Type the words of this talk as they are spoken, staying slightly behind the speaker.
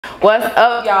What's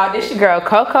up, y'all? This your girl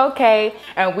CoCa K,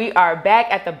 and we are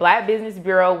back at the Black Business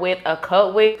Bureau with a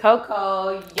Cut with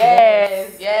Coco.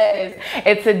 Yes.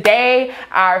 And today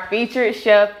our featured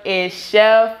chef is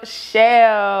Chef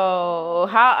Chelle.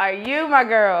 How are you, my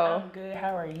girl? I'm good.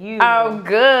 How are you? I'm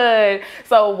good.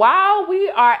 So while we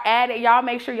are at it, y'all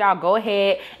make sure y'all go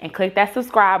ahead and click that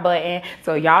subscribe button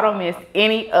so y'all don't miss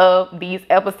any of these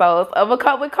episodes of A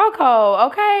Cut with Coco.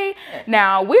 Okay.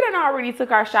 Now we done already took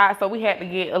our shot, so we had to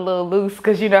get a little loose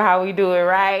because you know how we do it,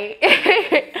 right?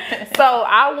 So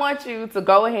I want you to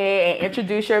go ahead and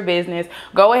introduce your business.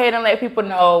 Go ahead and let people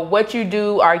know what you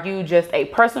do. Are you just a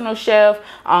personal chef?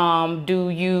 Do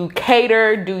you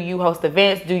cater? Do you host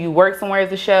events? Do you work somewhere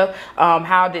as a chef?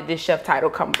 How did this chef title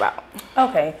come about?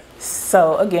 Okay,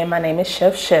 so again, my name is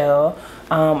Chef Chelle.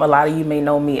 A lot of you may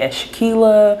know me as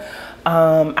Shakelia.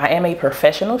 I am a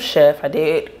professional chef. I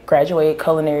did graduate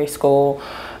culinary school.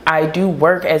 I do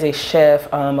work as a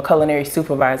chef, a culinary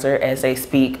supervisor as they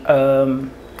speak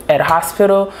at a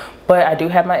hospital, but I do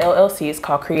have my LLC. It's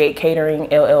called Create Catering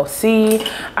LLC.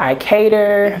 I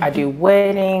cater, I do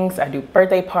weddings, I do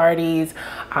birthday parties.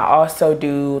 I also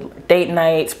do date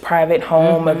nights, private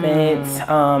home events.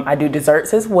 I do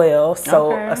desserts as well.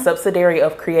 So a subsidiary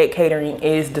of Create Catering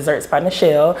is Desserts by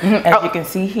Nachelle, as you can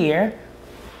see here.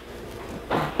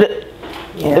 Let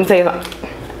me tell you something.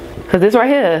 Cause this right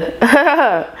here,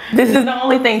 this is the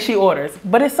only thing she orders,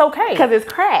 but it's okay. Cause it's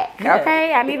crack. Yeah.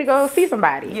 Okay, I need to go see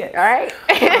somebody. Yes. All right.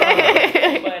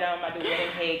 But I do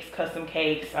wedding cakes, custom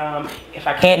cakes. If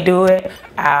I can't do it,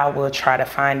 I will try to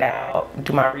find out,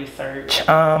 do my research.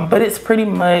 But it's pretty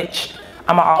much,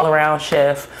 I'm an all-around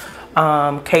chef,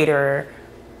 caterer,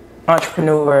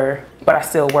 entrepreneur, but I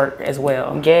still work as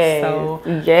well. Yes. So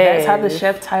that's how the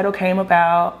chef title came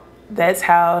about. That's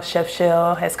how Chef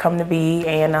Chelle has come to be,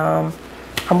 and I'm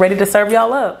ready to serve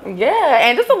y'all up. Yeah,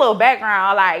 and just a little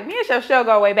background, like me and Chef Chelle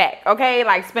go way back, okay?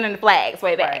 Like spinning the flags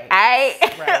way back, right?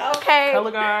 Okay.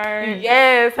 Color Guard.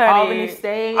 Yes, honey. Albany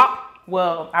State.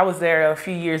 Well, I was there a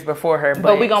few years before her,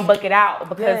 but we gonna book it out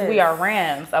because we are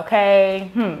Rams, okay?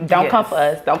 Don't come for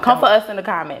us. Don't come for us in the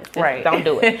comments. Just don't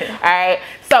do it. All right.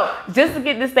 So just to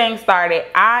get this thing started,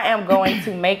 I am going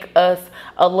to make us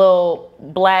a little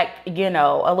black, a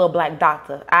little black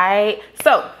doctor. All right.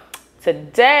 So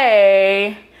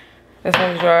today, this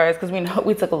one's yours because we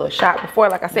took a little shot before.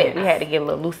 Like I said, we had to get a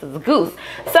little loose as a goose.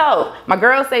 So my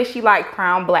girl says she like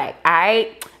crown black. All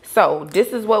right. So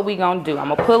this is what we gonna do. I'm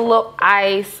gonna put a little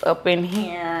ice up in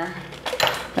here.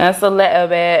 That's a little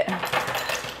bit.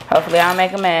 Hopefully I don't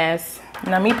make a mess.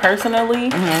 Now me personally,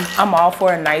 I'm all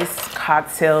for a nice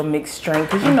cocktail mixed drink.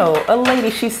 Cause a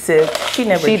lady, she sips, she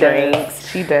never drinks.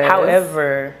 She does.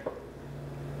 However,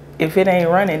 if it ain't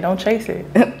running, don't chase it.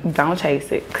 Don't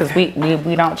chase it. Cause we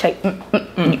don't chase,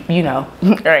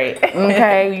 Right.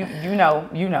 Okay, you know.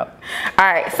 All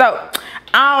right, so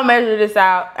I don't measure this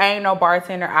out. I ain't no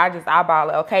bartender. I just eyeball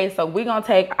it. Okay, so we gonna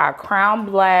take our Crown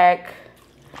Black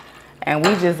and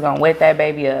we just gonna wet that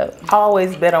baby up.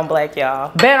 Always bet on black,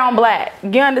 y'all. Bet on black.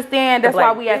 You understand? That's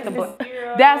why we at the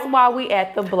That's why we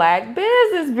at the Black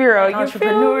Business Bureau. You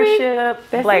Entrepreneurship,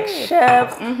 black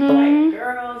chefs, black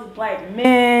girls, black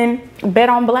men. Bet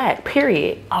on black.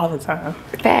 Period. All the time.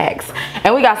 Facts.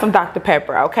 And we got some Dr.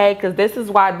 Pepper. Okay, because this is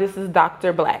why this is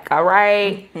Dr. Black. All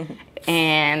right.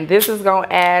 And this is gonna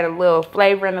add a little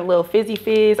flavor and a little fizzy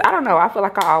fizz. I don't know. I feel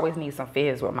like I always need some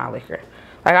fizz with my liquor.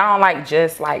 Like I don't like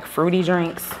just like fruity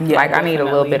drinks. Yeah, like I need a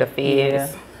little bit of fizz.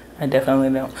 Yeah, I definitely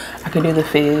don't. I could do the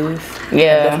fizz. Yeah.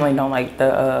 I definitely don't like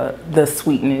the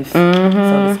sweetness, so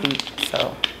to speak.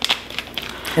 So.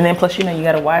 And then plus, you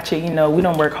gotta watch it. We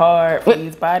don't work hard for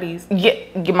these bodies. Yeah,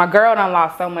 my girl done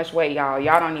lost so much weight, y'all.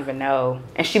 Y'all don't even know.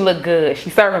 And she look good.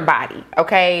 She serving body,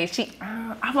 okay?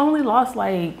 I've only lost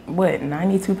like, what,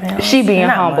 92 pounds? She being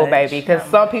humble, baby. Because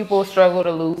some people struggle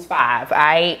to lose 5, all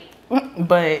right?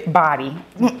 But body,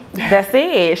 that's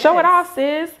it. Show it off,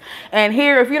 sis. And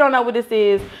here, if you don't know what this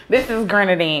is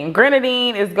grenadine.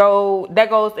 Grenadine that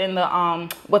goes in the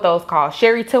what those called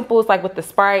sherry temples, like with the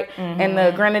Sprite and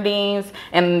the grenadines,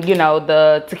 and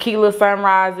the tequila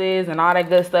sunrises and all that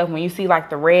good stuff. When you see like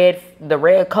the red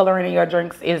coloring in your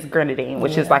drinks is grenadine,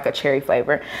 which is like a cherry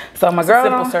flavor. So my girl,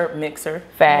 simple syrup mixer.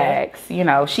 Facts. She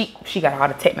got all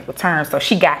the technical terms, so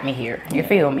she got me here. You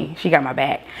feel me? She got my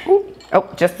back. Oh,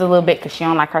 just a little bit because she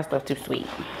don't like her stuff too sweet.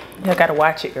 You gotta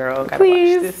watch it, girl. Gotta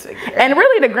Please. Watch this. And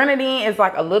really, the grenadine is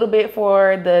like a little bit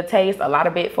for the taste, a lot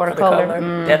of bit for the color.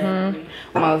 Definitely.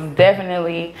 Most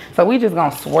definitely. So we just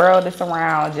gonna swirl this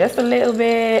around just a little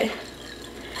bit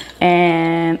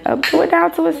and up to it,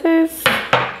 down to it, sis.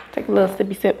 Take a little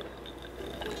sippy sip.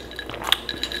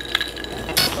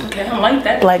 Okay, I like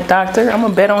that. Black doctor. I'm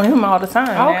gonna bet on him all the time.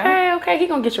 Okay, now. Okay, he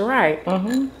gonna get you right. All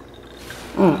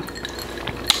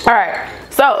right,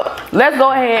 so let's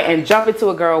go ahead and jump into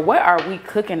it, girl. What are we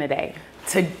cooking today?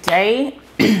 Today,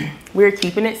 we're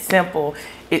keeping it simple.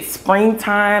 It's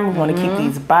springtime. We want to keep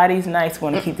these bodies nice. We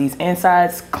want to keep these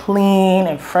insides clean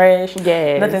and fresh.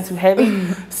 Yes. Nothing too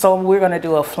heavy. So we're going to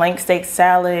do a flank steak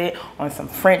salad on some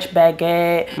French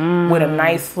baguette with a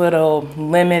nice little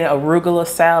lemon arugula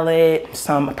salad,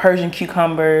 some Persian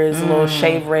cucumbers, a little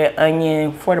shaved red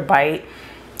onion for the bite,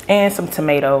 and some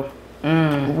tomato.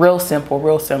 Real simple,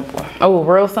 real simple. Oh,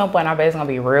 real simple, and I bet it's gonna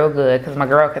be real good because my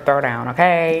girl could throw down.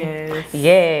 Okay.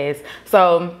 Yes.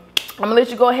 So I'm gonna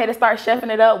let you go ahead and start chefing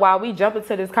it up while we jump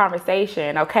into this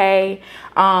conversation. Okay.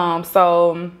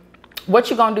 So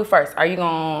what you gonna do first? Are you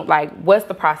gonna, like, what's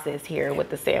the process here with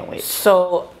the sandwich?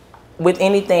 So with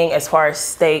anything as far as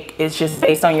steak, it's just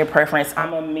based on your preference.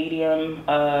 I'm a medium,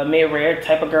 mid-rare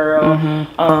type of girl.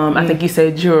 I think you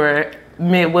said you're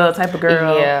mid-well type of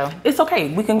girl. Yeah, it's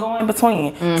okay, we can go in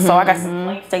between. So I got some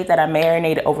flank steak that I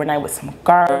marinated overnight with some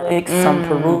garlic, some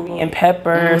Peruvian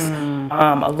peppers,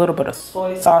 a little bit of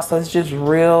soy sauce. So it's just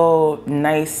real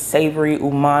nice savory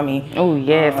umami. Oh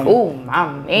yes.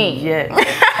 Umami. Yes, I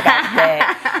got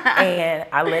that. And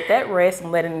I let that rest.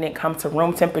 I'm letting it come to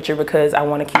room temperature because I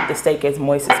want to keep the steak as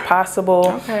moist as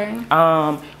possible. Okay.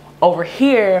 Over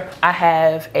here I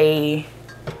have a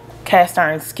cast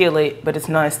iron skillet, but it's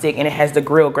non-stick and it has the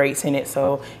grill grates in it.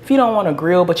 So if you don't want to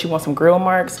grill but you want some grill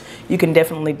marks, you can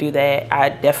definitely do that. I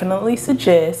definitely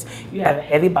suggest you have a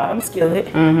heavy bottom skillet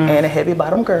and a heavy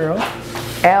bottom grill.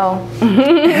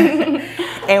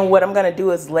 And what I'm gonna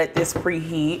do is let this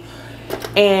preheat.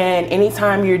 And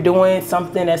anytime you're doing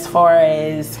something as far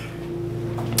as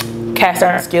cast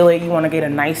iron skillet, you want to get a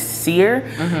nice sear,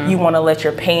 you want to let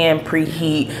your pan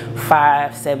preheat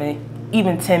 5, 7,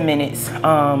 even 10 minutes.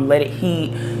 Let it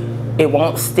heat. It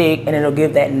won't stick and it'll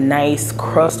give that nice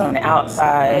crust on the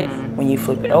outside. When you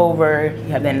flip it over,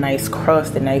 you have that nice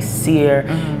crust, a nice sear,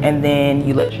 and then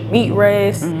you let your meat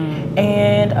rest.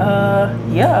 And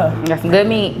yeah, that's some good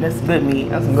meat. That's good meat.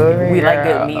 That's some good meat. We like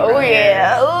good meat. Oh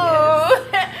yeah. Ooh.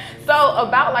 So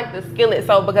about like the skillet,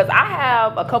 so because I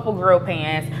have a couple grill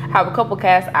pans, I have a couple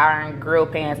cast iron grill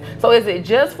pans. So is it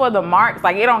just for the marks?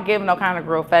 Like it don't give no kind of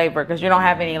grill flavor because you don't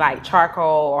have any like charcoal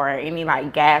or any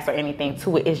like gas or anything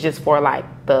to it. It's just for like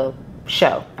the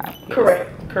show. Correct.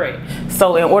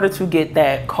 So in order to get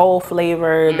that coal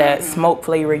flavor, that smoke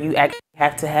flavor, you actually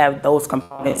have to have those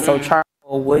components. So charcoal,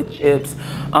 wood chips,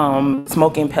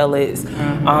 smoking pellets,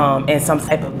 and some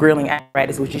type of grilling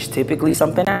apparatus, which is typically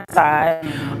something outside.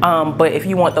 But if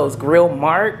you want those grill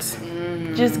marks,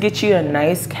 just get you a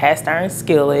nice cast iron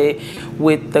skillet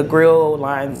with the grill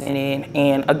lines in it,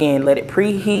 and again, let it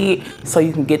preheat so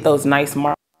you can get those nice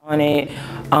marks on it.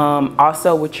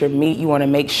 Also with your meat, you want to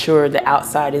make sure the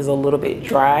outside is a little bit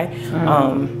dry.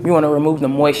 You want to remove the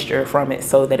moisture from it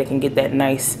so that it can get that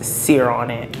nice sear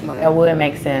on it. That would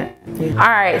make sense. All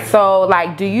right, so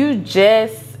like, do you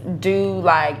just do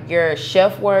like your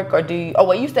chef work, or do you,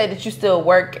 well, you said that you still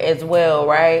work as well,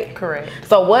 right? Correct.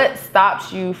 So what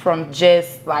stops you from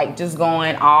just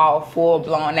going all full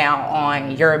blown out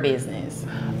on your business?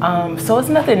 So it's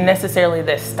nothing necessarily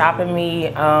that's stopping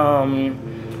me.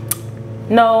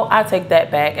 No, I take that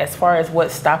back. As far as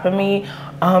what's stopping me,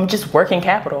 just working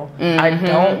capital. I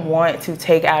don't want to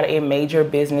take out a major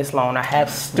business loan. I have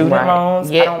student loans.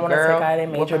 I don't want to take out a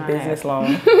major business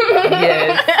loan.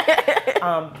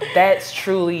 That's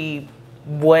truly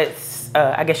what's,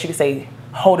 I guess you could say,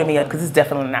 holding me up, because it's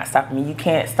definitely not stopping me. You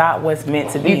can't stop what's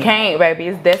meant to be. You can't, baby.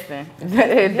 It's destined.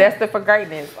 It's destined for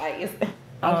greatness. Like, it's,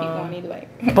 I'll keep going either way.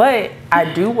 But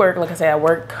I do work, like I said, I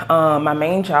work my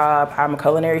main job. I'm a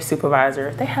culinary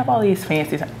supervisor. They have all these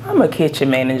fancies. I'm a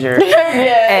kitchen manager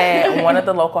at one of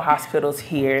the local hospitals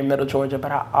here in Middle Georgia.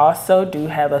 But I also do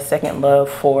have a second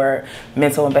love for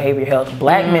mental and behavioral health,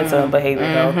 Black mental and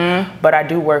behavioral health. But I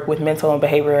do work with mental and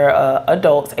behavioral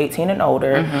adults, 18 and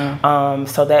older.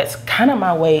 So that's kind of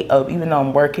my way of, even though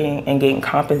I'm working and getting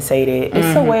compensated,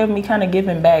 it's a way of me kind of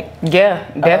giving back. Yeah,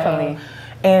 definitely.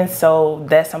 And so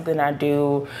that's something I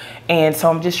do. And so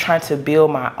I'm just trying to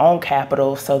build my own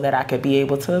capital so that I could be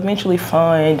able to eventually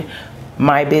fund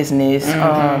my business.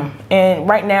 And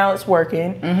right now it's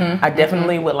working. I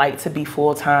definitely would like to be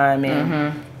full-time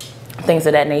and things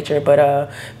of that nature.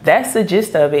 But that's the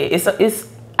gist of it.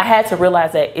 I had to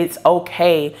realize that it's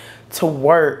okay to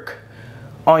work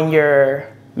on your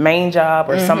main job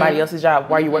or somebody else's job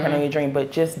while you're working on your dream,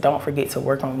 but just don't forget to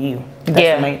work on you.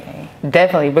 That's the main thing.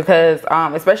 Definitely, because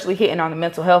especially hitting on the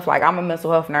mental health. Like, I'm a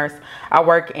mental health nurse. I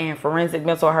work in forensic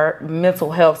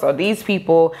mental health. So these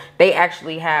people, they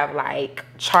actually have like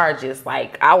charges.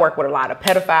 Like, I work with a lot of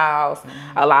pedophiles,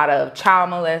 a lot of child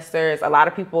molesters, a lot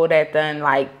of people that done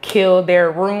like killed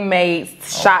their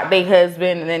roommates, shot their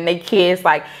husband and then their kids.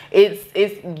 Like, it's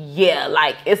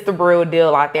like it's the real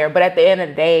deal out there. But at the end of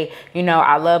the day, you know,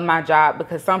 I love my job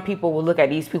because some people will look at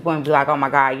these people and be like, oh my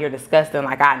God, you're disgusting.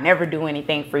 Like, I never do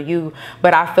anything for you.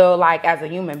 But I feel like as a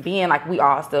human being, like, we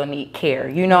all still need care.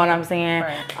 You know what I'm saying?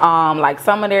 Right. Like,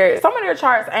 some of their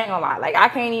charts, I ain't gonna lie. Like, I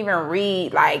can't even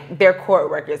read like their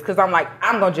court records because I'm like,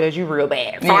 I'm gonna judge you real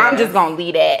bad. So I'm just gonna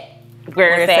leave that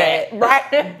where it's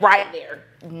at. Right there.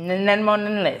 None more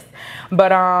than less.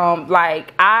 But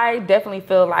like, I definitely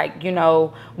feel like, you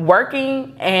know,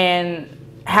 working and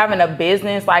having a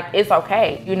business, like, it's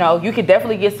okay. You know, you could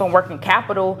definitely get some working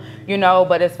capital, you know,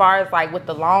 but as far as like with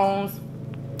the loans,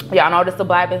 y'all know this is a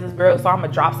Black business girl, so I'm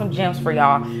gonna drop some gems for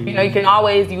y'all. You know, you can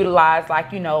always utilize,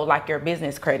 like, you know, like your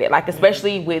business credit, like,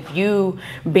 especially with you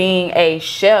being a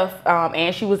chef.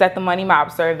 And she was at the Money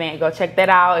Mobster event. Go check that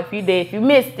out if you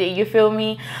missed it. You feel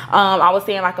me? I was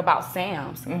saying like about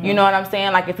Sam's. You know what I'm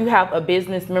saying? Like, if you have a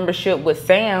business membership with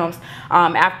Sam's,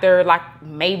 after like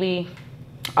maybe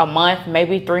a month,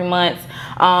 maybe 3 months,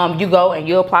 you go and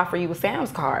you apply for you a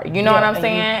Sam's card. You know what I'm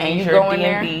saying? And you go in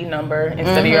there. DMV number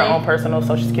instead of your own personal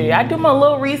social security. I do my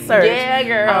little research. Yeah,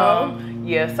 girl.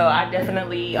 Yeah, so I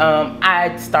definitely,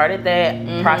 I started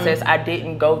that process. I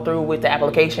didn't go through with the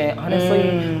application,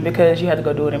 honestly, because you had to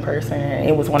go do it in person.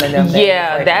 It was one of them.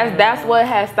 Yeah, like, that's what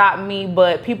has stopped me.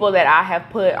 But people that I have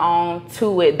put on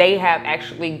to it, they have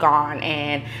actually gone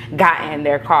and gotten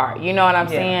their card. You know what I'm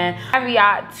saying?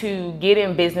 Caveat to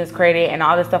getting business credit and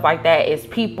all this stuff like that is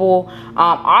people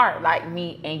are like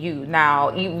me and you.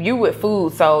 Now, you with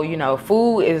food, so, you know,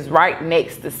 food is right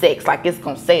next to sex. Like, it's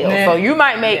gonna sell. So you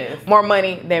might make more money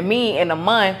than me in a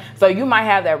month, so you might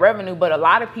have that revenue. But a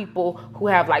lot of people who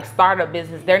have like startup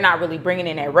business, they're not really bringing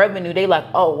in that revenue. They like,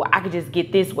 oh, well, I could just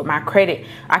get this with my credit,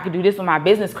 I could do this with my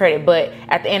business credit. But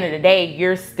at the end of the day,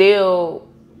 you're still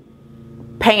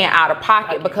paying out of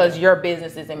pocket because your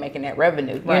business isn't making that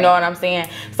revenue. You know what I'm saying?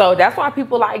 So that's why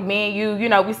people like me and you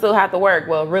know, we still have to work.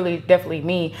 Well, really, definitely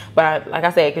me. But like I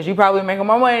said, because you probably making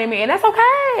more money than me, and that's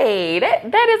okay.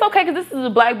 That is okay, because this is a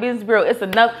Black business bureau. It's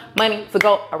enough money to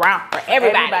go around for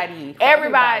everybody.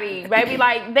 Baby,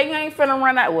 like, they ain't finna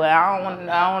run out. Well,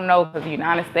 I don't know, because the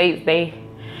United States, they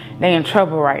in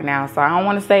trouble right now. So I don't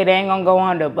want to say they ain't gonna go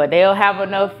under, but they'll have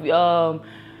enough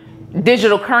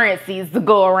digital currencies to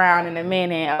go around in a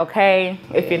minute, okay?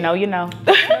 If you know, you know.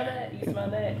 You smell that? You smell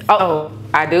that? Oh,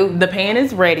 I do. The pan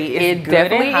is ready. It's good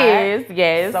definitely is,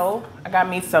 yes. So I got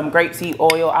me some grapeseed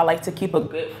oil. I like to keep a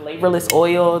good flavorless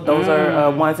oil. Those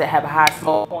are ones that have a high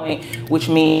smoke point, which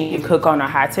means you cook on a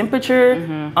high temperature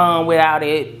without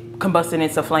it combusting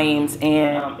into flames,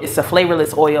 and it's a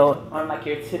flavorless oil, unlike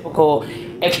your typical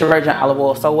extra virgin olive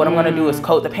oil. So what I'm gonna do is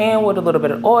coat the pan with a little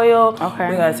bit of oil. Okay.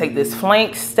 We're gonna take this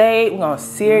flank steak, we're gonna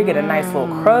sear, get a nice little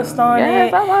crust on it.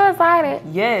 Yes, I'm excited.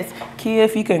 Yes, Kia,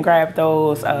 if you can grab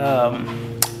those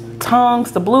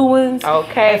tongs, the blue ones.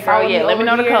 Okay, so yeah, let me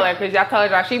know the color, because y'all told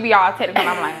y'all she be all technical.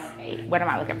 I'm like, hey, what am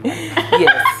I looking for?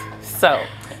 Yes, so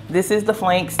this is the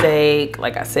flank steak.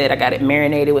 Like I said, I got it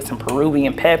marinated with some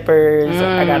Peruvian peppers.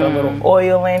 I got a little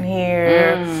oil in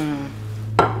here.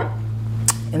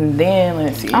 And then,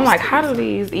 let's see. I'm like, how do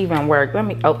these even work? Let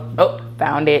me, oh,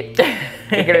 found it.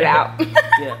 Figured it out.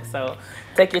 Yeah, so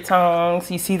take your tongs.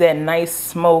 You see that nice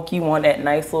smoke. You want that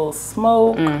nice little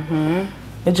smoke.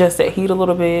 Adjust that heat a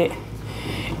little bit.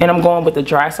 And I'm going with the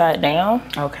dry side down.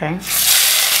 Okay.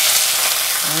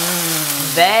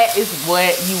 That is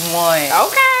what you want.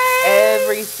 Okay.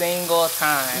 Every single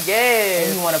time. Yes.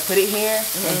 And you want to put it here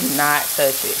and do not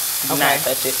touch it. Do not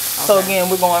touch it. So again,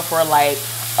 we're going for like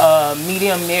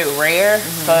medium mid rare.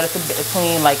 So it's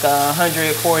between like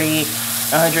 140,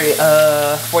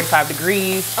 145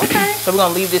 degrees. Okay. So we're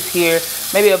gonna leave this here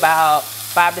maybe about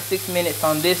 5 to 6 minutes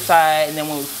on this side, and then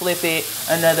when we flip it,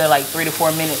 another like 3 to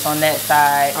 4 minutes on that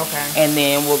side. Okay. And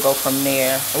then we'll go from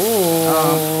there.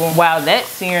 Ooh. While that's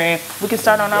searing, we can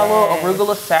start on our little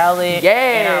arugula salad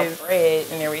and our bread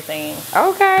and everything.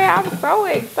 Okay, I'm so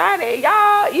excited.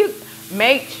 Y'all, you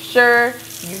make sure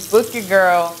you book your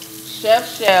girl,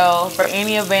 Chef Chelle, for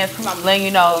any events, because I'm letting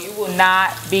you know, you will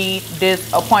not be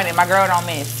disappointed. My girl don't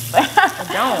miss. I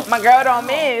don't. My girl don't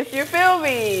miss. You feel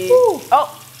me? Woo.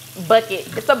 Oh. bucket.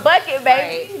 It's a bucket,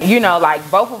 baby. Right. You know, like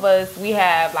both of us, we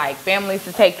have like families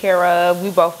to take care of.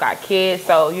 We both got kids.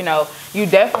 So, you know, you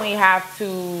definitely have to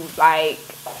like,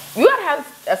 you gotta have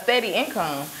a steady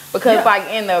income. Because like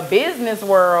in the business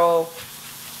world,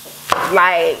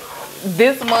 like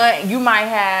this month you might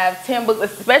have 10 books,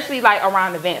 especially like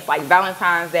around events like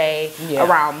Valentine's Day,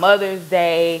 around Mother's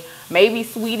Day, maybe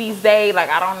Sweetie's Day. Like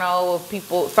I don't know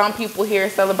if some people here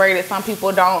celebrate it, some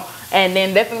people don't. And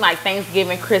then definitely like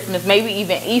Thanksgiving, Christmas, maybe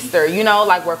even Easter, you know,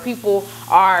 like where people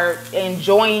are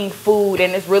enjoying food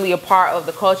and it's really a part of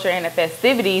the culture and the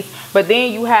festivities. But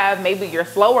then you have maybe your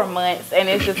slower months and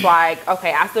it's just like,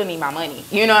 okay, I still need my money.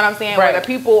 You know what I'm saying? Right. Whether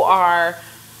people are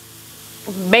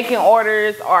making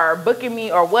orders or booking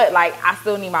me or what, like I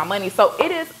still need my money. So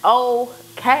it is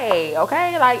okay,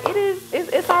 like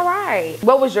it's all right.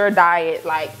 What was your diet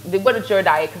like? What did your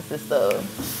diet consist of?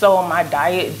 So my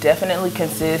diet definitely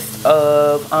consists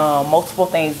of multiple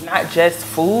things, not just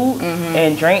food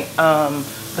and drink.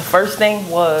 The first thing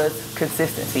was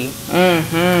consistency.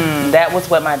 That was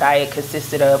what my diet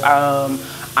consisted of.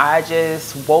 I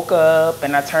just woke up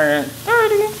and I turned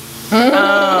 30.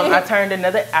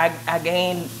 I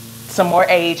gained some more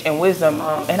age and wisdom,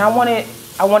 and I wanted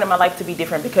my life to be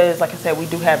different because, like I said, we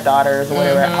do have daughters or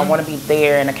whatever. I want to be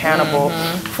there and accountable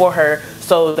for her.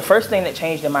 So the first thing that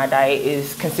changed in my diet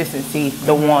is consistency,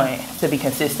 the one, to be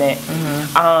consistent.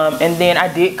 And then I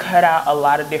did cut out a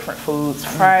lot of different foods,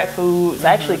 fried foods.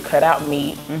 I actually cut out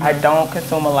meat. I don't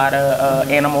consume a lot of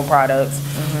animal products.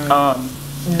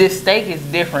 This steak is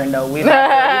different though. We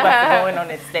about to go in on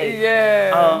this steak.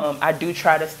 I do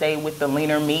try to stay with the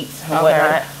leaner meats and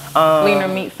whatnot. Leaner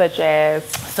meats such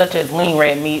as lean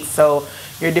red meat. So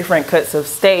your different cuts of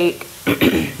steak.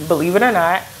 Believe it or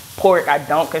not, pork. I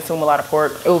don't consume a lot of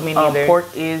pork. Oh, me neither. Pork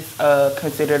is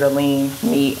considered a lean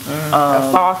meat. A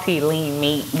salty lean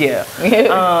meat. Yeah.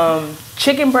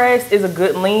 Chicken breast is a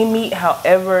good lean meat.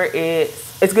 However,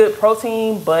 it's good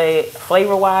protein, but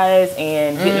flavor-wise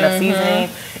and getting the seasoning,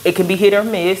 it can be hit or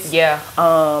miss.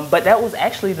 But that was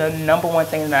actually the #1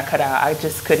 thing that I cut out. I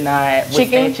just could not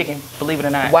withstand chicken, believe it or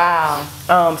not. Wow.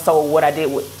 So what I did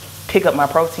was pick up my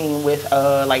protein with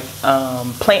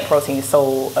plant protein.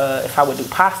 So if I would do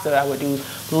pasta, I would do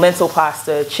lentil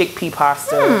pasta, chickpea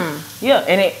pasta. Yeah,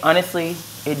 and it honestly,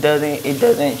 it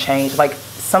doesn't change. Like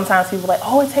sometimes people are like,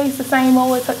 oh, it tastes the same.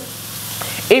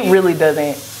 It really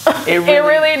doesn't. It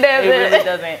really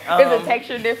doesn't. Is the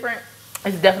texture different?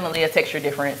 It's definitely a texture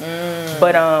difference.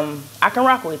 But I can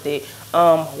rock with it.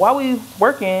 While we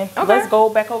working, let's go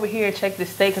back over here and check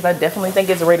this steak because I definitely think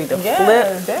it's ready to flip.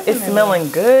 Definitely. It's smelling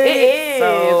good. It is.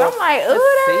 So, I'm like,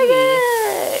 ooh,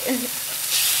 that's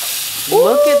good.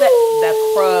 Look at that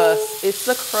crust. It's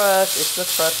the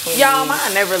crust. Y'all,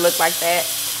 mine never looked like that.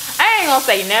 I ain't gonna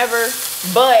say never,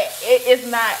 but it's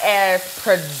not as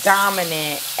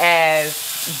predominant as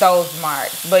those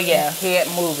marks. But yeah, you can't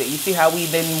move it. You see how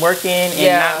we've been working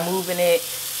and not moving it.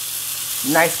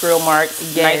 Nice grill marks,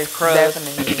 nice crust.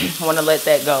 Definitely. Want to let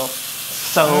that go.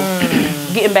 So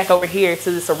getting back over here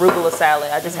to this arugula salad,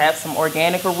 I just have some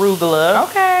organic arugula.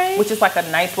 Okay. Which is like a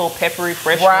nice little peppery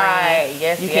fresh green.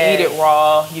 Yes. You can eat it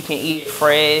raw. You can eat it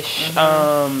fresh.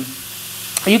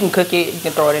 You can cook it. You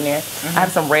can throw it in there. I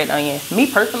have some red onion. Me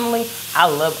personally, I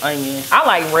love onions. I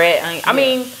like red onion. I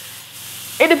mean,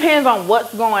 it depends on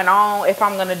what's going on. If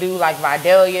I'm gonna do like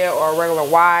Vidalia or regular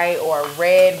white or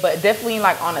red, but definitely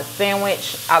like on a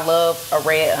sandwich, I love a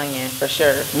red onion for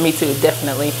sure. Me too,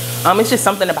 definitely. It's just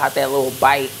something about that little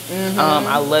bite.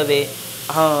 I love it.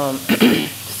 So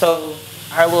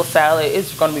our little salad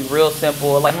is gonna be real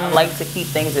simple. Like I like to keep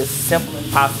things as simple as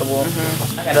possible.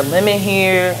 I got a lemon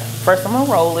here. First, I'm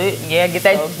gonna roll it. Yeah, get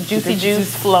that juicy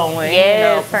juice flowing.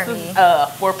 Yes,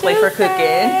 foreplay for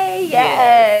cooking.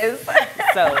 Yes.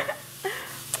 So,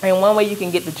 and one way you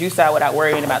can get the juice out without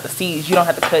worrying about the seeds, you don't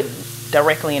have to cut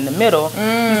directly in the middle. You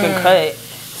can cut.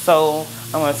 So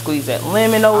I'm gonna squeeze that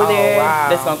lemon over there. Wow.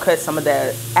 That's gonna cut some of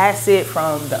that acid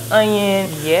from the onion,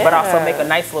 but also make a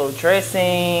nice little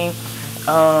dressing.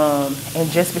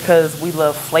 And just because we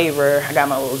love flavor, I got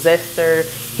my little zester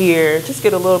here. Just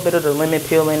get a little bit of the lemon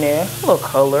peel in there, a little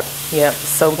color. Yep.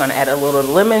 So we're gonna add a little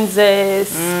lemon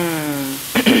zest.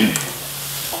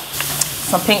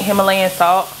 Some pink Himalayan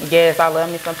salt. Yes, I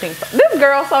love me some pink salt. This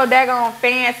girl so daggone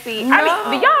fancy. No. I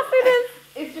mean, do y'all see this?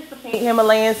 It's just a pink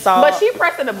Himalayan salt. But she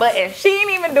pressing the button. She ain't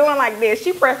even doing like this.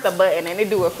 She pressed the button and they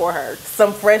do it for her.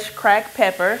 Some fresh cracked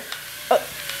pepper.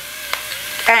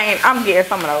 I'm getting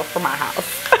some of those for my house.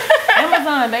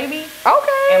 Amazon, baby.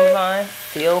 Okay. Amazon,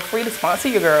 feel free to sponsor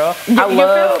your girl. You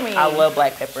feel me? I love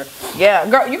black pepper. Yeah,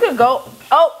 girl, you could go.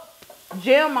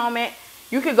 Gym moment.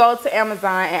 you could go to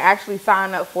Amazon and actually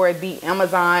sign up for the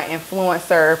Amazon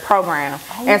influencer program.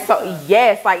 And so,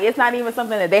 yes, like it's not even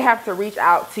something that they have to reach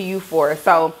out to you for.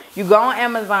 So you go on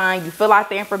Amazon, you fill out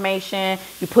the information,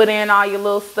 you put in all your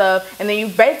little stuff, and then you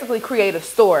basically create a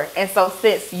store. And so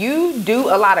since you do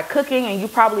a lot of cooking and you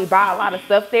probably buy a lot of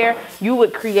stuff there, you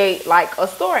would create like a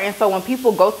store. And so when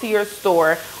people go to your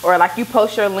store, or like you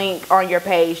post your link on your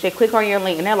page, they click on your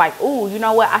link and they're like, ooh, you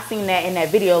know what? I seen that in that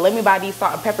video. Let me buy these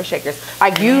salt and pepper shakers.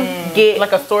 Like you get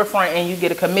like a storefront and you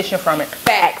get a commission from it.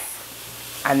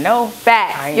 Facts. I know.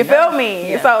 Facts. You feel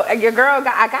me? Yeah. So your girl,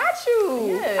 I got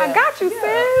you. Yeah. I got you,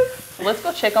 sis. Let's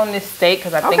go check on this steak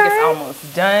because I think it's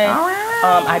almost done. All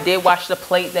right. I did wash the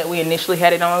plate that we initially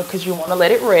had it on because you want to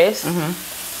let it rest.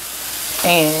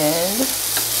 And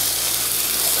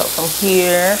so from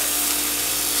here,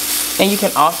 and you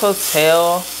can also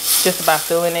tell just by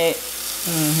feeling it.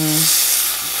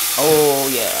 Oh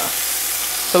yeah.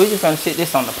 So we're just gonna sit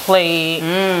this on the plate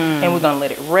and we're gonna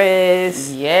let it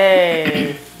rest.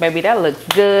 Yes, baby, that looks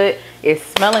good. It's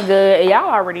smelling good. And y'all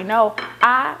already know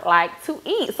I like to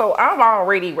eat. So I'm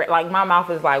already, like my mouth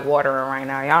is like watering right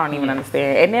now. Y'all don't even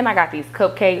understand. And then I got these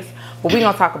cupcakes, but we're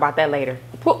gonna talk about that later.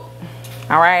 All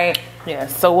right. Yeah,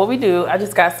 so what we do, I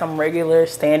just got some regular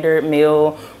standard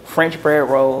meal French bread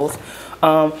rolls.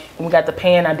 We got the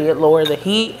pan, I did lower the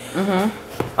heat.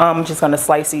 I'm just gonna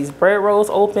slice these bread rolls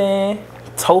open,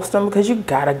 toast them because you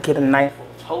gotta get a nice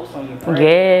toast on your bread.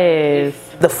 Yes.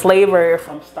 The flavor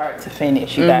from start to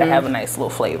finish, you gotta have a nice little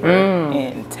flavor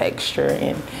and texture.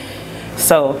 And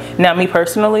so now me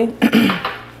personally,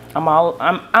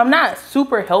 I'm not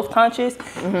super health conscious,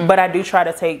 but I do try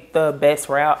to take the best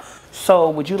route. So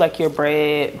would you like your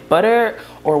bread buttered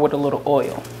or with a little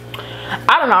oil?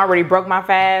 I don't know, I already broke my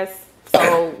fast.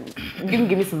 So you can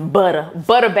give me some butter.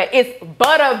 It's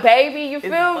butter, baby. You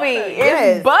feel me?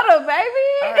 Yes. It's butter, baby.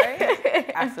 All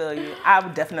right. I feel you. I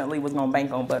definitely was going to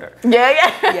bank on butter.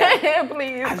 Yeah.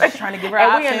 Please. I'm just trying to give her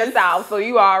options. options. We in the South, so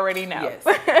you already know.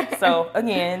 Yes. So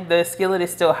again, the skillet is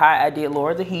still hot. I did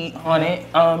lower the heat on it.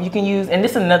 You can use, and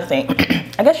this is another thing.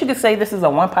 I guess you could say this is a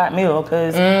one-pot meal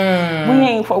because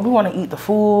we want to eat the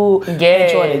food,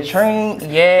 enjoy the drinks,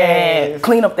 and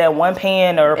clean up that one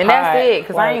pan or pot. And that's it,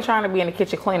 because I ain't trying to be in the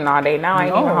kitchen cleaning all day. Now I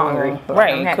ain't even hungry. So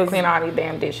right. I have to clean all these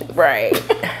damn dishes. Right.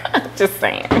 Just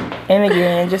saying. And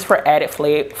again, just for added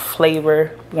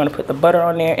flavor, we're gonna put the butter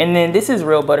on there. And then this is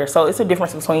real butter. So it's a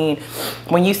difference between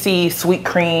when you see sweet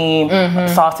cream,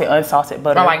 salted, unsalted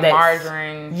butter. Or like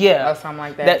margarine. Yeah. Or something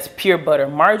like that. That's pure butter.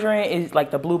 Margarine is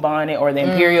like the Blue Bonnet or the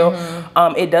Imperial.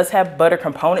 It does have butter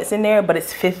components in there, but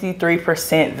it's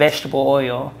 53% vegetable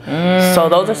oil. So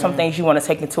those are some things you want to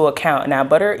take into account. Now,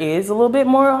 butter is a little bit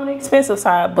more on the expensive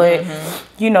side, but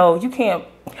you know, you can't,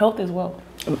 health as well.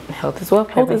 Health as well.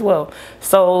 Health as well.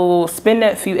 So spend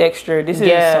that few extra. This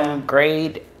is some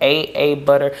grade AA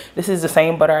butter. This is the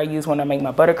same butter I use when I make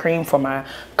my buttercream for my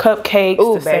cupcakes.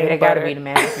 Ooh, baby, that gotta be the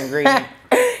magic ingredient.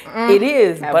 It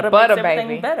is. Butter makes everything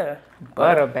baby. better.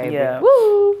 Butter, baby. Yeah.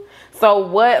 Woo. So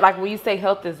what, like when you say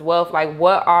health is wealth, like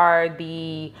what are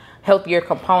the healthier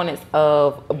components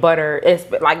of butter? It's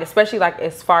like, especially like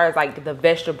as far as like the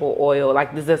vegetable oil,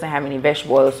 like this doesn't have any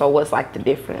vegetable oil, so what's like the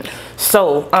difference?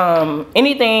 So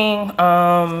anything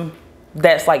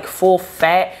that's like full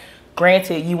fat,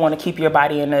 granted you want to keep your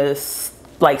body in a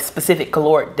like specific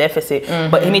caloric deficit,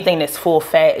 but anything that's full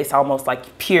fat is almost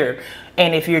like pure.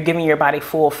 And if you're giving your body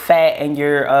full fat and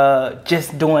you're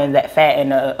just doing that fat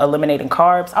and eliminating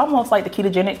carbs, almost like the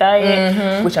ketogenic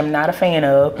diet, which I'm not a fan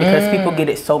of because people get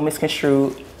it so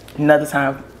misconstrued. Another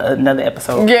time, another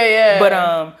episode. Yeah.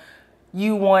 But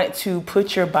you want to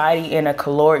put your body in a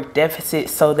caloric deficit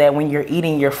so that when you're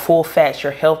eating your full fats,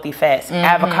 your healthy fats,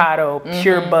 avocado,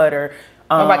 pure butter.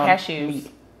 What about cashews?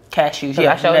 Cashews,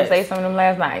 yeah. I showed you say some of them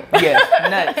last night. Yeah,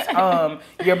 nuts.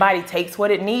 Your body takes what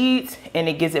it needs and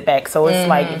it gives it back. So it's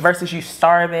like versus you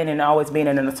starving and always being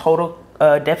in a total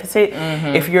deficit.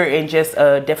 If you're in just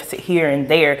a deficit here and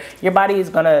there, your body is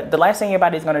gonna, the last thing your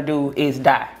body is gonna do is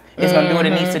die. It's gonna do what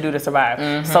it needs to do to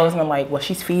survive. So it's gonna like, well,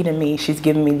 she's feeding me, she's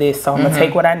giving me this, so I'm gonna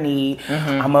take what I need.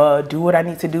 I'm gonna do what I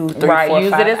need to do 3, 4, 5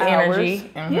 use it as hours.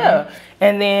 energy. Yeah.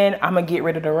 And then I'm gonna get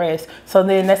rid of the rest. So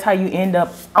then that's how you end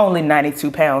up only 92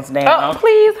 pounds down. Oh,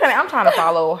 please, honey, I'm trying to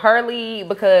follow her lead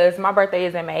because my birthday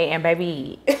is in May and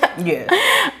baby,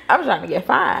 I'm trying to get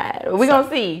 5. We're gonna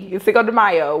see. It's Cinco de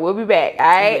Mayo. We'll be back, all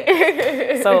right?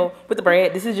 Yeah. So with the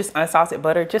bread, this is just unsalted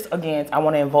butter. Just again, I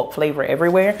want to invoke flavor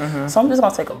everywhere. So I'm just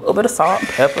gonna take a little bit of salt and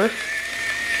pepper.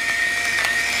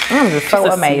 I'm just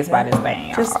so amazed by this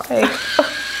thing. Just take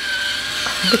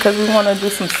because we want to do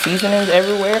some seasonings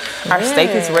everywhere. Our steak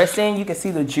is resting. You can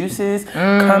see the juices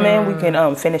coming. We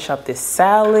can finish up this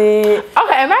salad.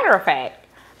 Okay, matter of fact,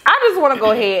 I just want to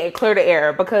go ahead and clear the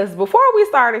air because before we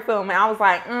started filming, I was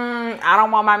like, I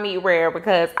don't want my meat rare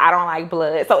because I don't like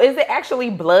blood. So is it actually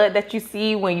blood that you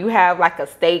see when you have like a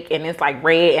steak and it's like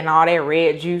red and all that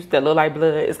red juice that look like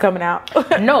blood is coming out?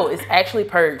 No, it's actually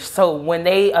purged. So when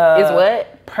they is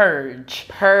what? Purge.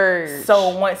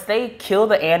 So once they kill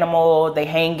the animal, they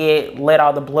hang it, let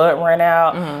all the blood run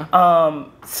out.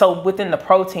 So within the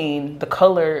protein, the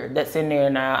color that's in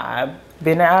there now, I've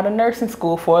been out of nursing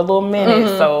school for a little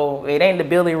minute, so it ain't the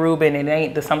Billy Rubin, it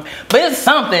ain't the something, but it's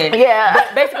something. Yeah.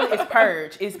 But basically, it's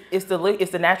purge. It's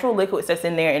the natural liquid that's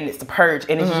in there, and it's the purge,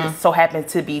 and it just so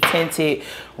happens to be tinted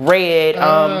red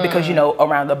because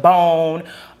around the bone.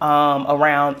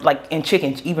 Around like in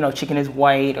chicken, even though chicken is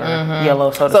white or yellow.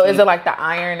 So is it like the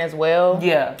iron as well?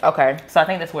 Yeah. Okay. So I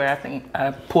think that's where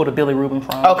I pulled a Billy Rubin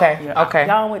from. Okay. Yeah. Okay.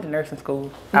 Y'all went to nursing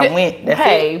school. I went. That's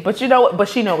it. But you know what? But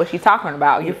she know what she's talking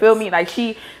about. You feel me? Like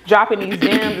she dropping these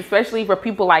gems, especially for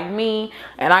people like me.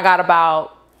 And I got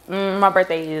about. My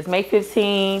birthday is May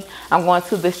 15th. I'm going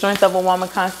to the Strength of a Woman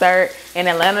concert in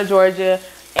Atlanta, Georgia.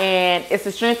 And it's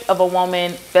the Strength of a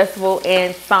Woman Festival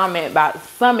and Summit,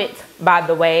 by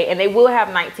the way. And they will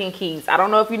have 19 keys. I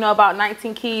don't know if you know about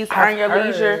 19 keys, Earn Your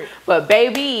Leisure. But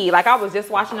baby, like I was just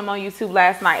watching them on YouTube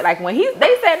last night. Like when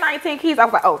they said 19 keys, I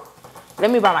was like, oh,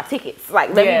 let me buy my tickets.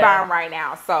 Like, let me buy them right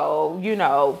now. So,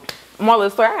 more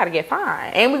little story, I gotta get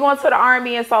fined. And we're going to the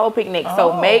R&B and Soul Picnic.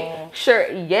 So make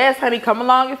sure, yes, honey, come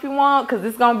along if you want, because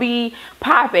it's gonna be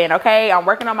popping, okay? I'm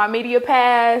working on my media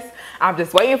pass. I'm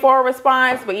just waiting for a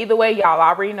response. But either way, y'all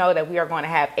already know that we are going to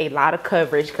have a lot of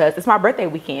coverage because it's my birthday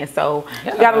weekend. So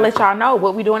we gotta let y'all know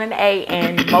what we're doing in the A.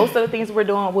 And most of the things we're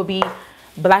doing will be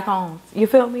Black owned. You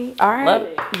feel me? All right. Love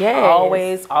it. Yeah.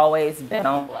 Always bet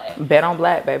on black. Bet on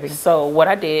black, baby. So what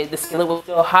I did, the skillet was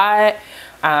still hot.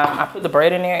 I put the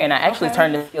bread in there and I actually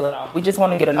turned the skillet off. We just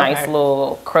want to get a nice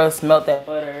little crust, melt that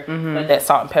butter, let that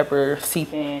salt and pepper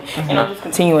seep in. And I'm just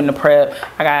continuing to prep.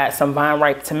 I got some vine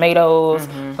ripe tomatoes.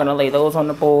 I'm gonna lay those on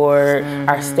the board.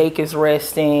 Our steak is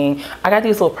resting. I got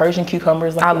these little Persian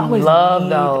cucumbers. Like I love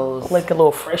those. Like a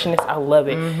little freshness. I love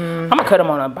it. I'm gonna cut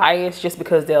them on a bias just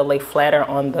because they'll lay flatter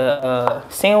on the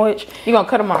sandwich. You gonna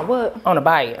cut them on what? On a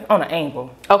bias, on an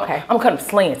angle. Okay. I'm gonna cut them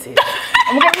slanted.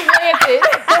 I'm gonna cut them slanted.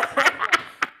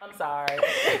 Sorry.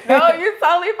 No, you're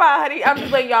totally fine, honey. I'm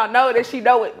just letting y'all know that she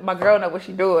know it. My girl know what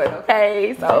she doing,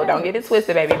 okay? So don't get it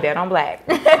twisted, baby. Bet on black.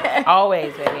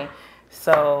 Always, baby.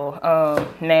 So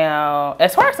now,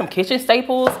 as far as some kitchen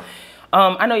staples,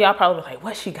 I know y'all probably like,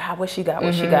 what she got?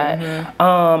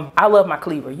 I love my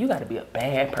cleaver. You got to be a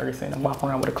bad person and walk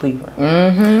around with a cleaver.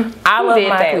 I love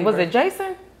my cleaver. Was it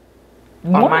Jason?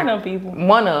 One of them people.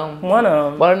 One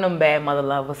of them bad mother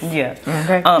lovers. Yeah.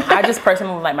 Okay. I just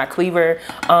personally like my cleaver,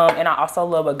 and I also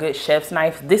love a good chef's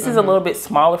knife. This is a little bit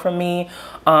smaller for me.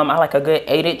 I like a good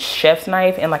 8-inch chef's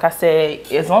knife, and like I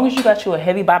said, as long as you got you a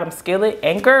heavy bottom skillet,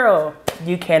 and girl,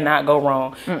 you cannot go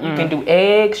wrong. You can do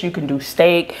eggs, you can do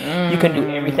steak, you can do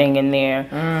everything in there.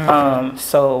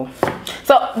 So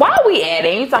while we at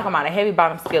it, you talking about a heavy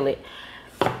bottom skillet,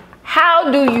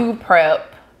 how do you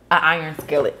prep an iron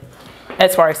skillet?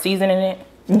 As far as seasoning it?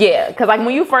 Yeah, because like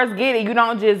when you first get it, you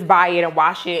don't just buy it and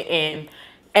wash it and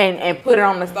put it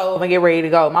on the stove and get ready to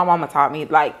go. My mama taught me,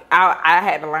 like, I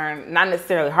had to learn, not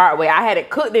necessarily the hard way. I hadn't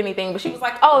cooked anything, but she was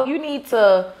like, oh, you need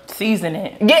to season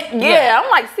it. Yeah. I'm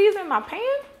like, season my pan?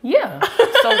 Yeah.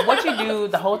 So what you do,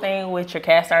 the whole thing with your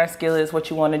cast iron skillets, what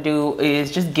you want to do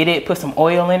is just get it, put some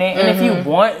oil in it. And if you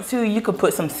want to, you could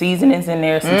put some seasonings in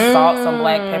there, some salt, some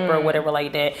black pepper, whatever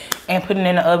like that, and put it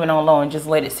in the oven on low and just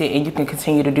let it sit, and you can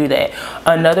continue to do that.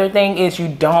 Another thing is you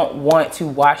don't want to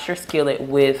wash your skillet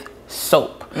with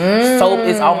soap. Soap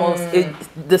is almost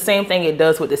the same thing it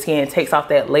does with the skin. It takes off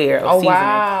that layer of seasoning.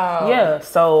 Wow. Yeah.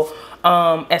 So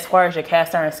as far as your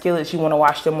cast iron skillets, you want to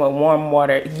wash them with warm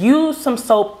water. Use some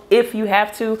soap if you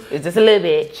have to. It's just a little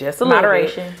bit. Just a little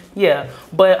moderation. Bit. Yeah.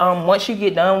 But once you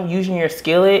get done using your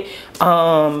skillet,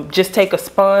 just take a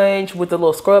sponge with a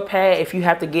little scrub pad if you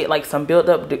have to get like some built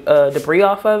up debris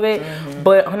off of it.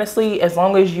 But honestly, as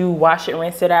long as you wash it,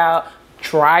 rinse it out,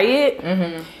 dry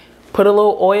it, put a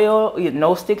little oil,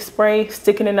 no stick spray,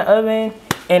 stick it in the oven,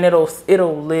 and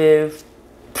it'll live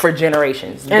for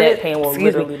generations. That pan will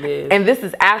literally live. And this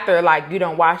is after like you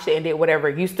don't wash it and did whatever.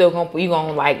 You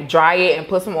gonna like dry it and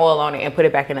put some oil on it and put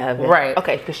it back in the oven. Right.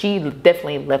 Okay, because she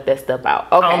definitely left that stuff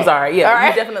out. Okay. I'm sorry. Yeah. All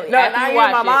right. You definitely. No,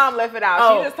 my mom left it out.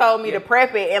 Oh, she just told me to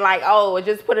prep it and like,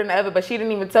 just put it in the oven, but she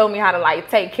didn't even tell me how to like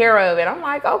take care of it. I'm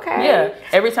like, okay. Yeah.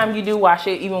 Every time you do wash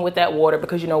it, even with that water,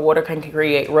 because you know water can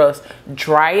create rust,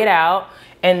 dry it out.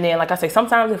 And then, like I say,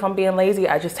 sometimes if I'm being lazy,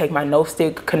 I just take my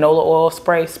no-stick canola oil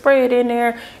spray it in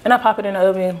there, and I pop it in the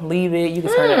oven, leave it. You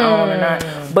can turn it on or not.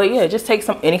 But yeah, just take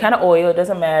any kind of oil, it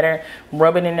doesn't matter.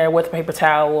 Rub it in there with a paper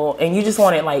towel, and you just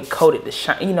want it like coated to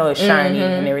shine, you know, it's shiny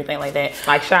and everything like that.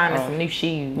 Like shining some new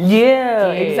shoes.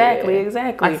 Yeah, exactly.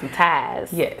 Like some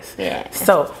ties. Yes. Yeah.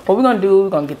 So what we're gonna do? We're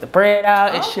gonna get the bread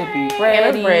out. It should be ready.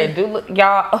 And the bread, look,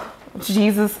 y'all. Oh,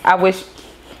 Jesus, I wish.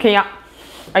 Can y'all?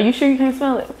 Are you sure you can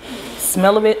smell it?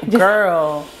 Smell of it,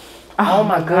 girl. Oh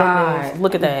my goodness!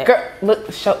 Look at that. Girl, look,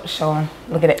 show him.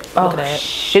 Look at it. Look at that.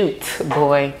 Shoot,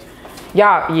 boy.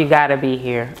 Y'all, you gotta be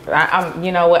here.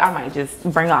 You know what? I might just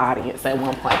bring an audience at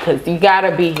one point because you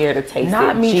gotta be here to taste it.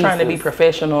 Not me trying to be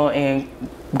professional and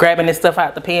grabbing this stuff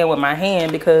out the pan with my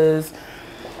hand because,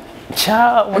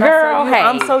 child, girl,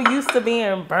 I'm so used to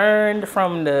being burned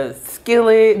from the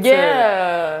skillet.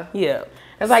 Yeah. Yeah.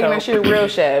 It's like, you know, she's a real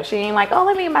chef. She ain't like, oh,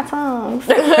 let me get my tongs.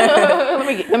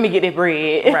 let me get that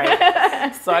bread.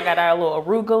 Right. So I got our little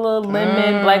arugula,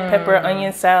 lemon, black pepper,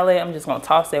 onion salad. I'm just gonna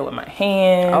toss that with my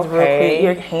hands real quick.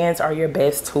 Your hands are your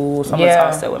best tool. So I'm gonna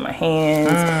toss that with my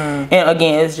hands. And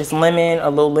again, it's just lemon, a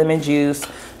little lemon juice,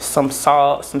 some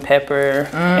salt, some pepper,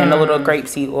 and a little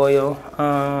grapeseed oil.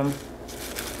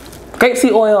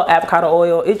 Grapeseed oil, avocado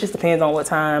oil. It just depends on what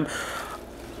time,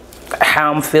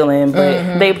 how I'm feeling,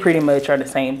 but they pretty much are the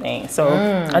same thing. So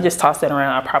I just tossed it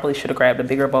around. I probably should have grabbed a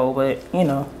bigger bowl, but you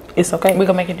know, it's okay. We're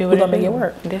gonna make it do it. We're gonna make it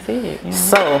work. That's it. You know?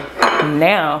 So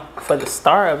now for the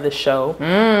star of the show.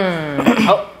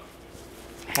 Oh,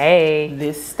 hey,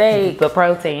 this steak. The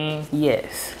protein.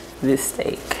 Yes, this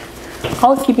steak.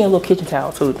 Always keep your little kitchen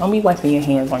towel too. Don't be wiping your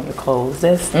hands on your clothes.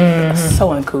 That's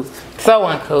so uncouth. So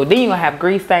uncouth. Then you're gonna have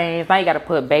grease stains. Now you gotta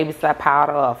put baby soap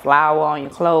powder or flour on your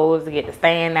clothes to get the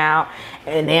stain out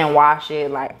and then wash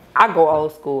it. Like, I go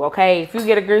old school, okay? If you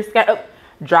get a grease stain,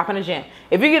 drop in the gym.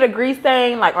 If you get a grease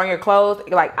stain like on your clothes,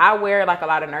 like I wear like a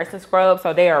lot of nursing scrubs,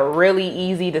 so they are really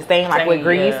easy to stain like with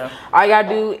grease. All you gotta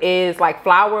do is like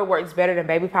flour works better than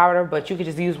baby powder, but you can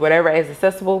just use whatever is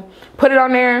accessible. Put it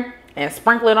on there and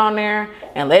sprinkle it on there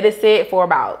and let it sit for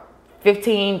about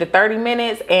 15 to 30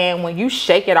 minutes. And when you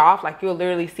shake it off, like you'll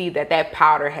literally see that that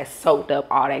powder has soaked up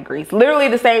all that grease. Literally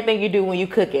the same thing you do when you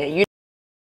cook it.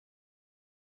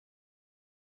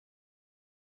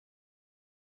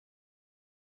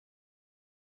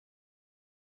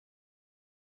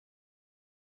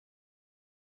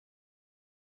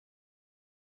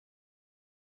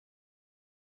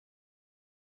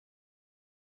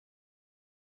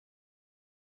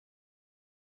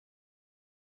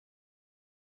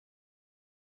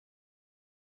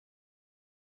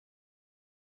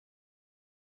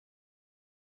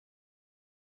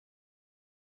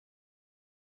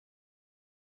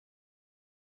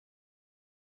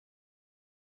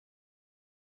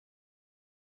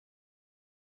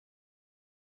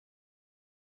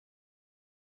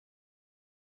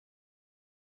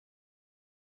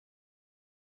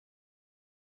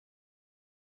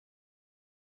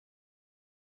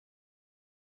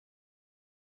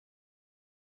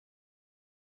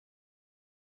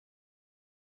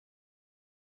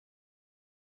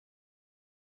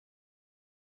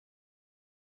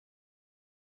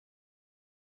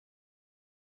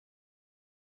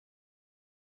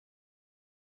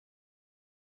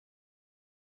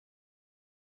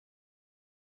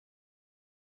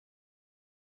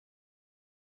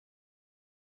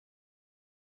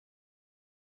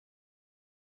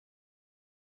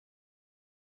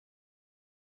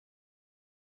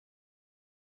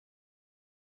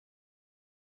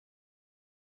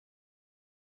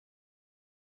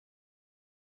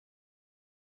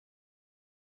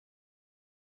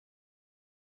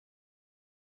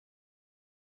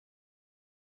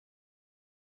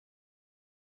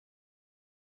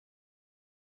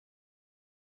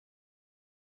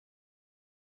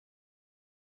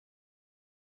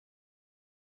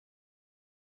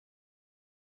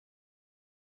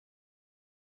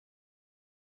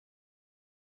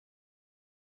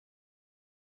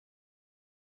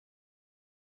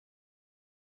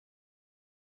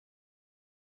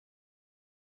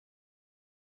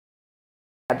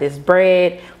 This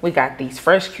bread, we got these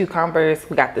fresh cucumbers,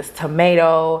 we got this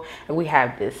tomato, and we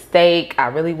have this steak. I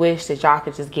really wish that y'all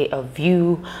could just get a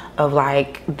view of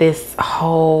like this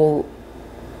whole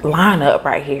lineup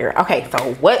right here. Okay,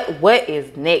 so what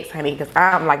is next, honey? Because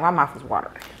I'm like, my mouth is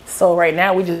watering. So right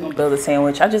now we just build a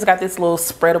sandwich. I just got this little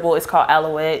spreadable. It's called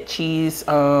Alouette cheese.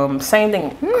 Same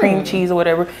thing, cream cheese or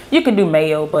whatever. You can do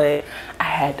mayo, but I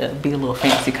had to be a little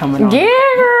fancy coming on. Yeah,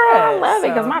 girl, I love it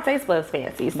because my taste buds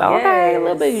fancy. So okay, a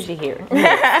little bougie here.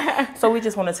 Yes. So we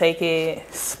just want to take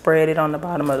it, spread it on the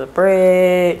bottom of the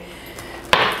bread.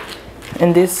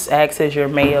 And this acts as your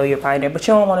mayo, your pioneer, but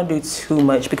you don't want to do too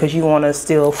much because you want to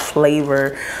still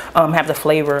flavor, have the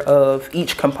flavor of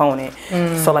each component.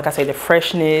 So like I say, the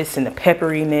freshness and the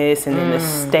pepperiness, and then the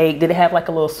steak. Did it have like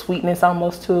a little sweetness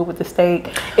almost to it with the steak?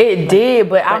 It did,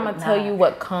 but I'm gonna tell you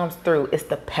what comes through. It's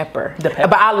the pepper. The pepper.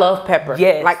 But I love pepper.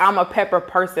 Yes. Like I'm a pepper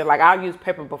person. Like I'll use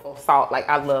pepper before salt. Like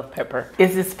I love pepper.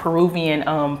 It's this Peruvian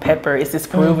pepper. It's this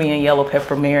Peruvian yellow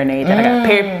pepper marinade that I got.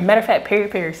 Matter of fact,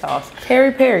 peri-peri sauce.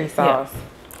 Peri-peri sauce. Yeah.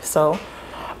 So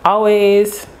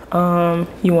always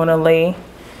you want to lay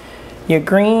your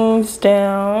greens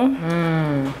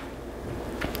down.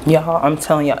 Y'all, I'm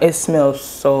telling y'all, it smells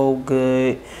so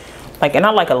good. Like, and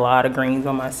I like a lot of greens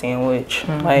on my sandwich.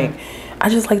 Like, I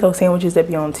just like those sandwiches that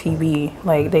be on TV.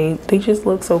 Like they just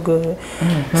look so good.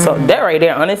 So that right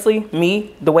there, honestly,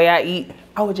 me, the way I eat,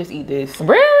 I would just eat this.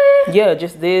 Really? Yeah,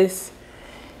 just this.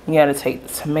 You gotta take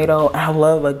the tomato. I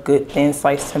love a good thin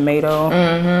sliced tomato.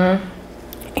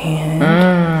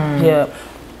 And yeah,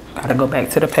 gotta go back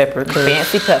to the pepper.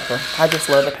 Fancy pepper. I just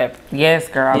love the pepper. Yes,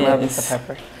 girl, I love the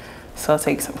pepper. So I'll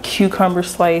take some cucumber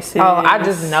slices. Oh, I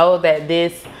just know that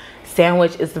this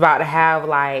sandwich is about to have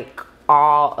like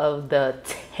all of the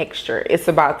texture. It's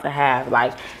about to have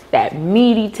like that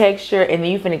meaty texture, and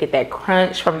then you're gonna get that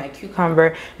crunch from that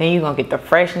cucumber. Then you're gonna get the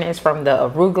freshness from the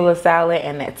arugula salad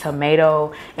and that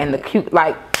tomato and the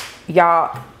like,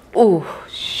 y'all. Ooh,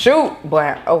 shoot,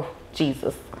 boy. Oh,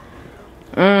 Jesus.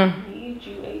 Need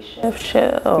you a Chef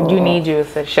Chelle. You need you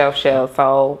a Chef Chelle.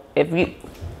 So if you,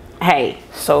 hey.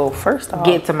 So first off,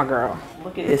 get to my girl.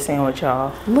 Look at this sandwich,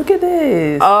 y'all. Look at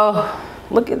this. Oh,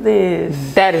 look at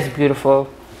this. That is beautiful.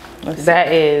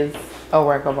 That is a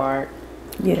work of art.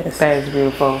 Yes. That is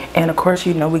beautiful. And of course,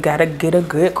 you know, we gotta get a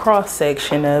good cross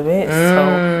section of it. So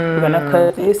we're gonna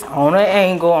cut this on an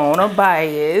angle, on a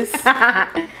bias.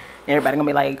 Everybody gonna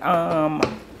be like, on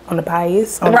the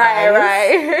bias. On the bias.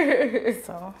 Right.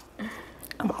 So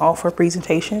I'm all for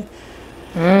presentation.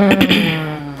 All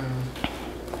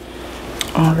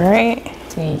right.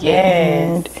 Yes.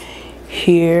 And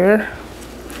here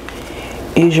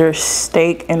is your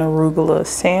steak and arugula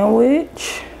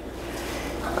sandwich.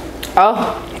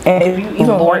 Oh, and if you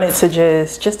even wanted to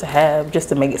just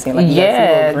to make it seem like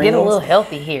get a little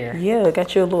healthy here. Yeah,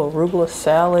 got you a little arugula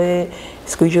salad.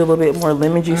 Squeeze you a little bit more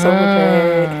lemon juice over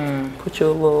that. Put you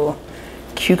a little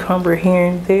cucumber here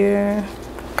and there,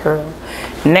 girl.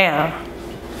 Now,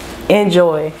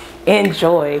 enjoy.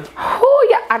 Oh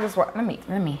yeah, I just want. Let me.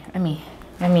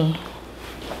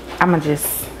 I'ma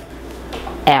just.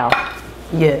 Ow.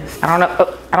 Yes. I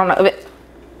don't know.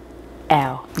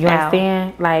 Ow. You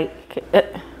understand? Like,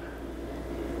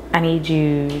 I need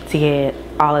you to get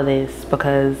all of this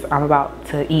because I'm about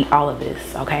to eat all of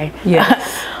this. Okay.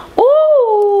 Yes.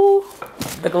 Ooh.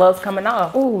 The gloves coming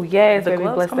off. Ooh, yes, baby,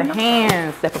 bless the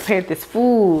hands that prepared this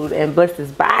food and bless this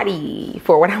body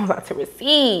for what I'm about to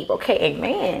receive. Okay,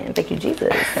 amen. Thank you,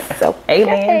 Jesus. So,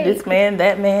 amen, this man,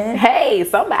 that man. Hey,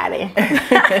 somebody.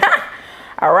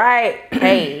 All right.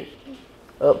 Hey,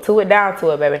 up to it, down to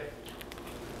it, baby.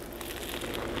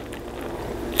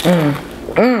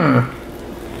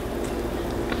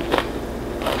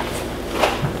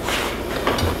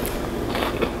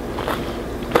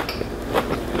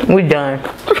 We done.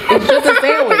 It's just a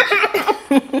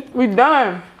sandwich. We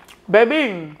done,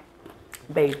 baby.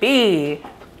 Baby.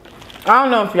 I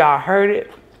don't know if y'all heard it,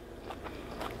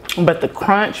 but the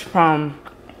crunch from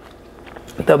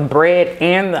the bread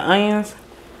and the onions.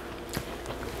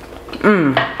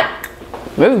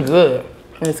 It's good.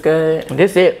 It's good.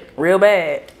 This it. Real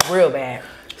bad. Real bad.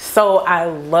 So I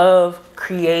love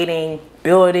creating,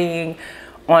 building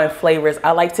on flavors.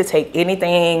 I like to take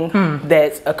anything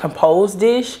that's a composed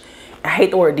dish. I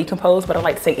hate the word decompose, but I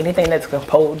like to take anything that's a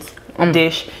composed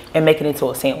dish and make it into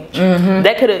a sandwich.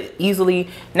 That could have easily,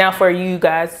 now for you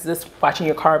guys just watching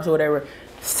your carbs or whatever,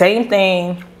 same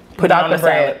thing, put it on the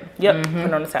salad. Yep, put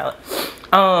it on the salad.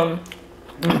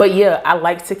 But yeah, I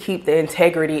like to keep the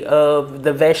integrity of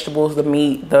the vegetables, the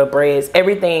meat, the breads,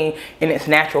 everything in its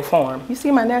natural form. You see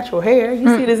my natural hair, you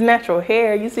see this natural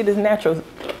hair, you see this natural.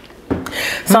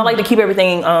 So I like to keep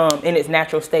everything in its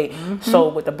natural state. So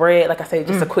with the bread, like I said,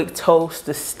 just a quick toast,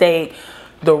 the steak,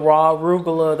 the raw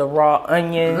arugula, the raw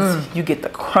onions. You get the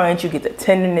crunch, you get the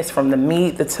tenderness from the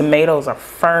meat. The tomatoes are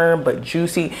firm but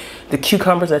juicy. The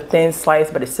cucumbers are thin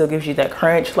sliced, but it still gives you that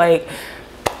crunch. Like,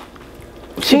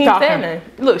 she ain't standing.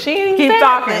 Look, she ain't keep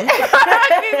talking. Keep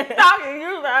talking.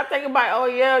 Usually I take a bite. Oh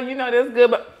yeah, you know that's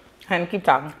good, but honey, keep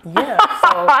talking. Yeah.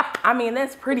 So I mean,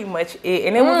 that's pretty much it.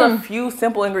 And it was a few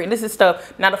simple ingredients. This is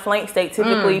stuff. Not a flank steak.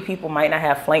 Typically, people might not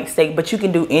have flank steak, but you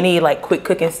can do any like quick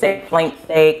cooking steak, flank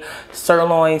steak,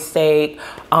 sirloin steak,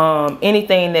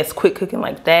 anything that's quick cooking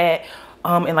like that.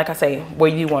 And like I say, where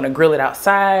you want to grill it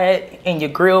outside in your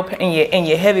grill in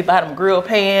your heavy bottom grill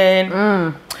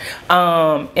pan,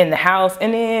 in the house.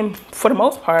 And then for the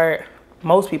most part,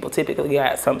 most people typically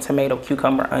got some tomato,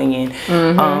 cucumber, onion. If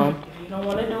you don't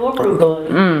want to do arugula, you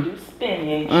can do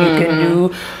spinach.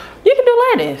 You can do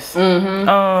lettuce.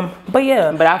 But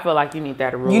yeah. But I feel like you need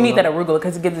that arugula. You need that arugula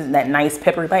because it gives it that nice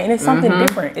peppery bite, and it's something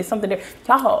different. It's something different.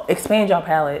 Y'all expand your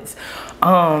palates.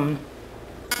 But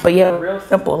yeah, real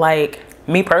simple. Like,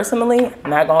 me personally,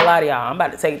 not gonna lie to y'all, I'm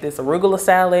about to take this arugula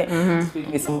salad,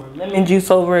 get some more lemon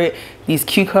juice over it, these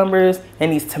cucumbers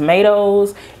and these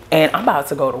tomatoes, and I'm about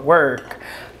to go to work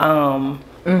and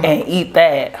eat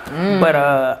that. But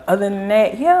other than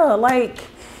that, yeah, like,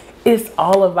 it's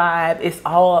all a vibe. It's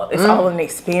all an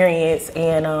experience,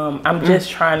 and I'm just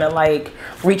trying to like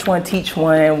reach one, teach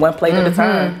one plate at a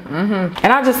time. And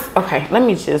I just let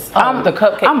me just the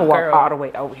cupcake. I'm gonna walk all the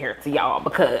way over here to y'all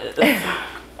because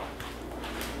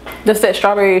does that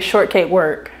strawberry shortcake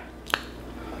work?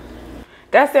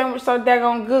 That sandwich so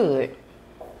daggone good.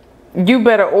 You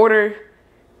better order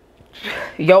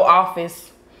your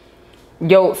office,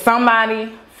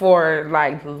 somebody for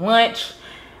like lunch,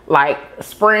 like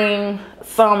spring,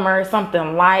 summer,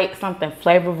 something light, something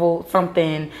flavorful,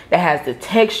 something that has the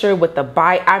texture with the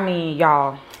bite. I mean,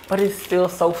 y'all. But it's still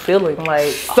so filling,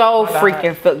 like, so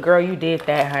freaking fit. Girl, you did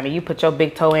that, honey. You put your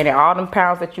big toe in it. All them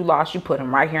pounds that you lost, you put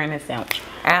them right here in this sandwich.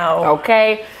 Ow.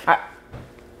 Okay.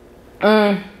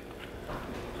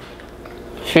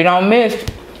 She don't miss.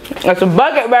 It's a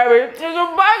bucket, baby. It's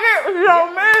a bucket. She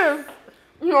don't miss.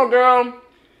 You know, girl,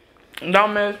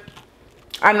 don't miss.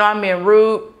 I know I'm being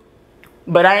rude,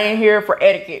 but I ain't here for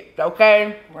etiquette,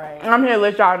 okay? Right. I'm here to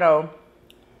let y'all know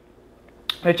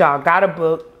that y'all got a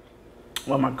book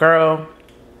with my girl,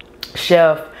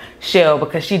 Chef Chelle,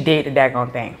 because she did the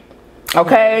daggone thing.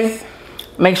 Okay? Yes.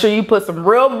 Make sure you put some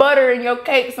real butter in your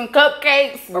cakes and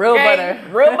cupcakes. Okay? Real butter.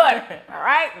 Real butter. All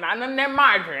right? Not none of that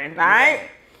margarine. All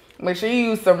right? Make sure you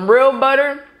use some real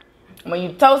butter when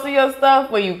you toasting your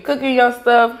stuff, when you cooking your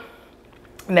stuff.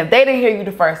 And if they didn't hear you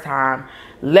the first time,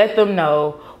 let them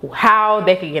know how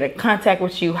they can get in contact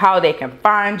with you, how they can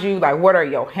find you, like what are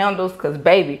your handles, because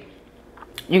baby,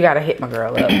 you gotta hit my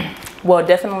girl up. Well,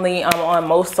 definitely I'm on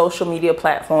most social media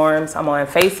platforms. I'm on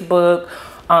Facebook.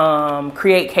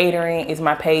 Create Catering is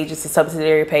my page. It's a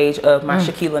subsidiary page of my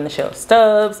Shakelia Nachelle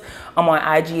Stubbs. I'm on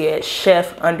IG at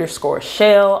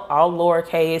chef_Chelle, all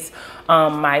lowercase.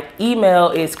 My email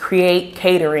is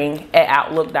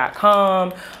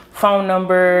createcatering@outlook.com. Phone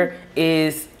number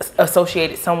is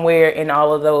associated somewhere in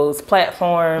all of those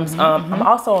platforms. I'm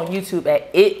also on YouTube at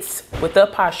It's with the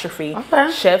apostrophe,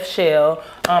 Chef Chelle.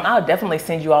 I'll definitely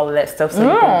send you all of that stuff so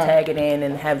you can tag it in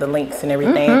and have the links and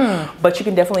everything. But you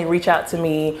can definitely reach out to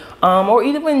me, or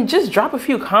even just drop a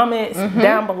few comments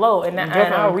down below, and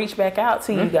I'll reach back out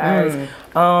to you guys.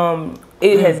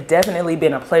 It has definitely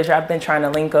been a pleasure. I've been trying to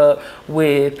link up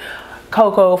with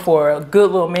CoCa for a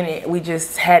good little minute. We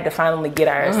just had to finally get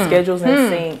our schedules in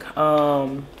sync.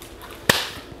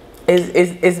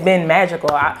 It's been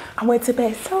magical. I went to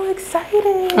bed so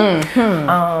excited.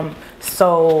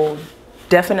 So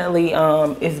definitely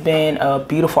it's been a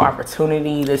beautiful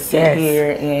opportunity to sit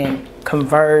here and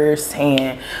converse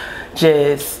and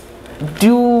just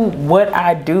do what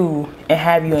I do and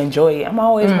have you enjoy it. I'm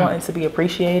always wanting to be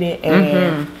appreciated,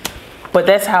 and but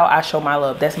that's how I show my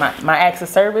love. That's my acts of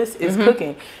service is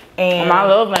cooking. And my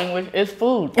love language is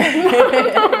food.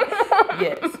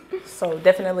 Yes. So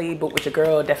definitely book with your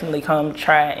girl. Definitely come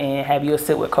try and have you a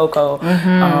sit with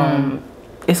CoCa.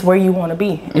 It's where you want to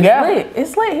be. It's lit.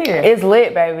 It's lit here. It's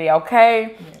lit, baby,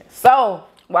 okay? Yes. So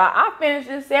while I finish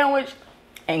this sandwich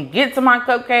and get to my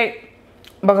cupcake,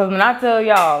 because when I tell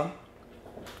y'all,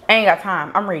 I ain't got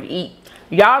time. I'm ready to eat.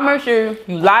 Y'all make sure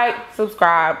you like,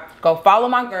 subscribe, go follow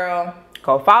my girl,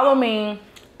 go follow me,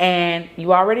 and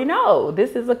you already know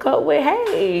this is a cut with,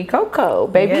 hey, CoCa,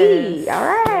 baby. Yes. All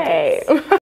right.